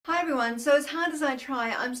everyone, so as hard as I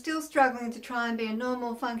try, I'm still struggling to try and be a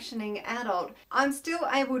normal functioning adult. I'm still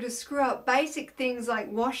able to screw up basic things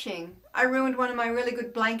like washing. I ruined one of my really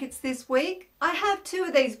good blankets this week. I have two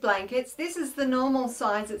of these blankets. This is the normal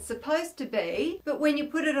size it's supposed to be, but when you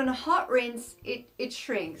put it on a hot rinse, it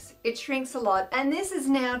shrinks. It shrinks a lot, and this is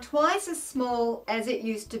now twice as small as it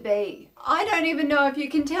used to be. I don't even know if you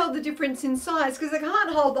can tell the difference in size because I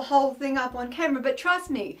can't hold the whole thing up on camera, but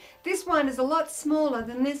trust me, this one is a lot smaller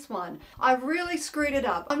than this one. I've really screwed it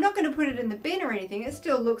up. I'm not going to put it in the bin or anything. It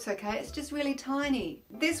still looks okay. It's just really tiny.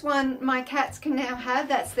 This one my cats can now have.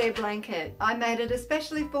 That's their blanket. I made it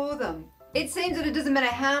especially for them. It seems that it doesn't matter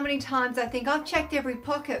how many times I think I've checked every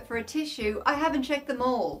pocket for a tissue, I haven't checked them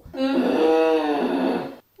all.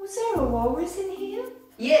 Was there a walrus in here?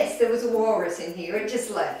 Yes, there was a walrus in here. It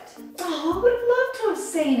just left. Oh, I would have loved to have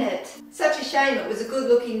seen it. Such a shame. It was a good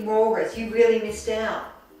looking walrus. You really missed out.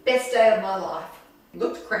 Best day of my life.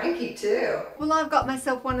 Looked cranky too. Well, I've got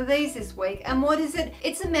myself one of these this week, and what is it?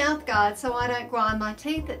 It's a mouth guard so I don't grind my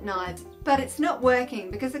teeth at night. But it's not working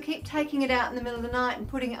because I keep taking it out in the middle of the night and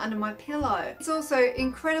putting it under my pillow. It's also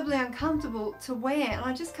incredibly uncomfortable to wear and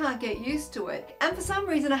I just can't get used to it. And for some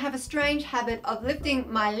reason I have a strange habit of lifting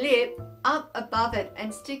my lip up above it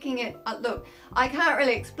and sticking it, look, I can't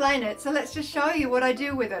really explain it, so let's just show you what I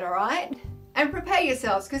do with it, alright? And prepare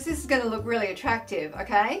yourselves because this is going to look really attractive,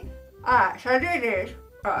 okay? Alright, so I do this,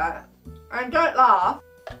 alright, and don't laugh.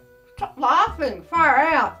 Stop laughing, far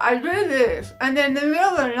out. I do this, and then in the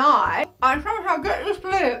middle of the night, I somehow get this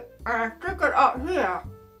lip, and I stick it up here.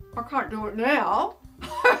 I can't do it now.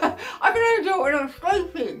 I can only do it when I'm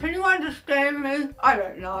sleeping. Can you understand me? I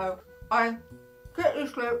don't know. I get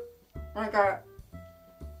this lip, and I go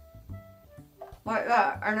like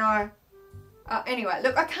that, and anyway,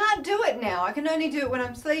 look, I can't do it now. I can only do it when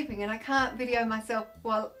I'm sleeping, and I can't video myself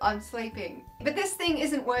while I'm sleeping. But this thing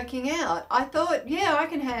isn't working out. I thought, yeah, I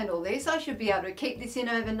can handle this. I should be able to keep this in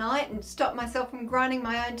overnight and stop myself from grinding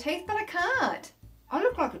my own teeth, but I can't. I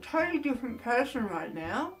look like a totally different person right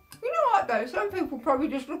now. You know what though, some people probably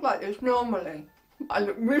just look like this normally. I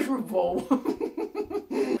look miserable.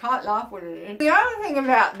 Can't laugh with it in. The other thing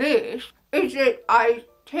about this is that I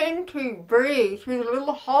tend to breathe through the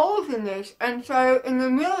little holes in this, and so in the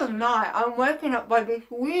middle of the night I'm woken up by this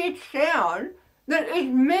weird sound that is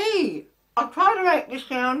me. I'll try to make this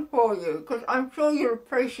sound for you because I'm sure you'll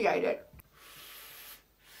appreciate it.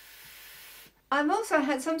 I've also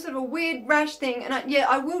had some sort of a weird rash thing, and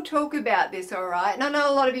I will talk about this, alright? And I know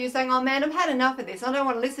a lot of you are saying, oh man, I've had enough of this, I don't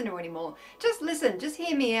want to listen to it anymore. Just listen, just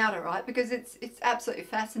hear me out, alright? Because it's absolutely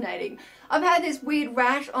fascinating. I've had this weird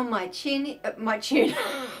rash on my chin,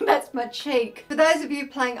 that's my cheek. For those of you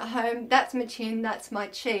playing at home, that's my chin, that's my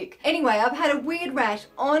cheek. Anyway, I've had a weird rash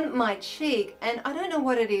on my cheek, and I don't know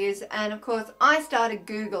what it is, and of course I started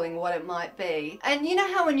Googling what it might be. And you know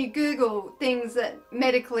how when you Google things that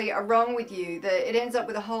medically are wrong with you, that it ends up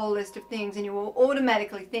with a whole list of things and you will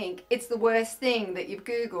automatically think it's the worst thing that you've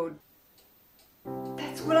Googled.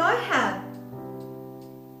 That's what I have.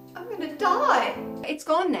 I'm gonna die. It's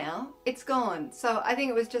gone now. It's gone. So I think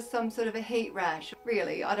it was just some sort of a heat rash.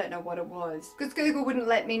 Really, I don't know what it was. Because Google wouldn't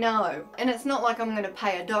let me know. And it's not like I'm going to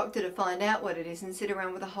pay a doctor to find out what it is and sit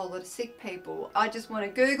around with a whole lot of sick people. I just want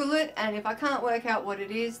to Google it, and if I can't work out what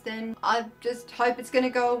it is, then I just hope it's going to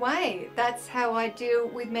go away. That's how I deal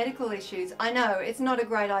with medical issues. I know, it's not a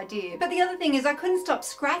great idea. But the other thing is I couldn't stop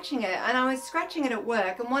scratching it, and I was scratching it at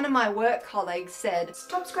work, and one of my work colleagues said,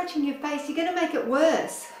 "Stop scratching your face, you're going to make it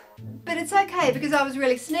worse." But it's okay because I was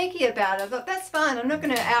really sneaky about it. I thought, that's fine, I'm not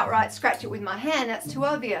going to outright scratch it with my hand, that's too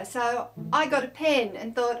obvious. So I got a pen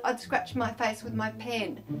and thought I'd scratch my face with my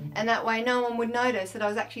pen. And that way no one would notice that I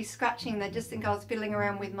was actually scratching. They'd just think I was fiddling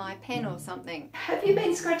around with my pen or something. Have you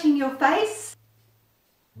been scratching your face?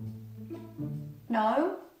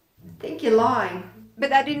 No? I think you're lying.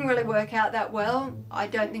 But that didn't really work out that well. I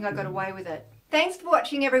don't think I got away with it. Thanks for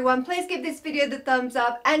watching everyone. Please give this video the thumbs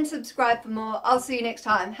up and subscribe for more. I'll see you next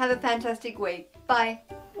time. Have a fantastic week. Bye.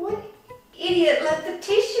 What idiot left the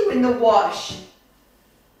tissue in the wash?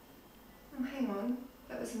 Oh, hang on.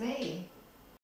 That was me.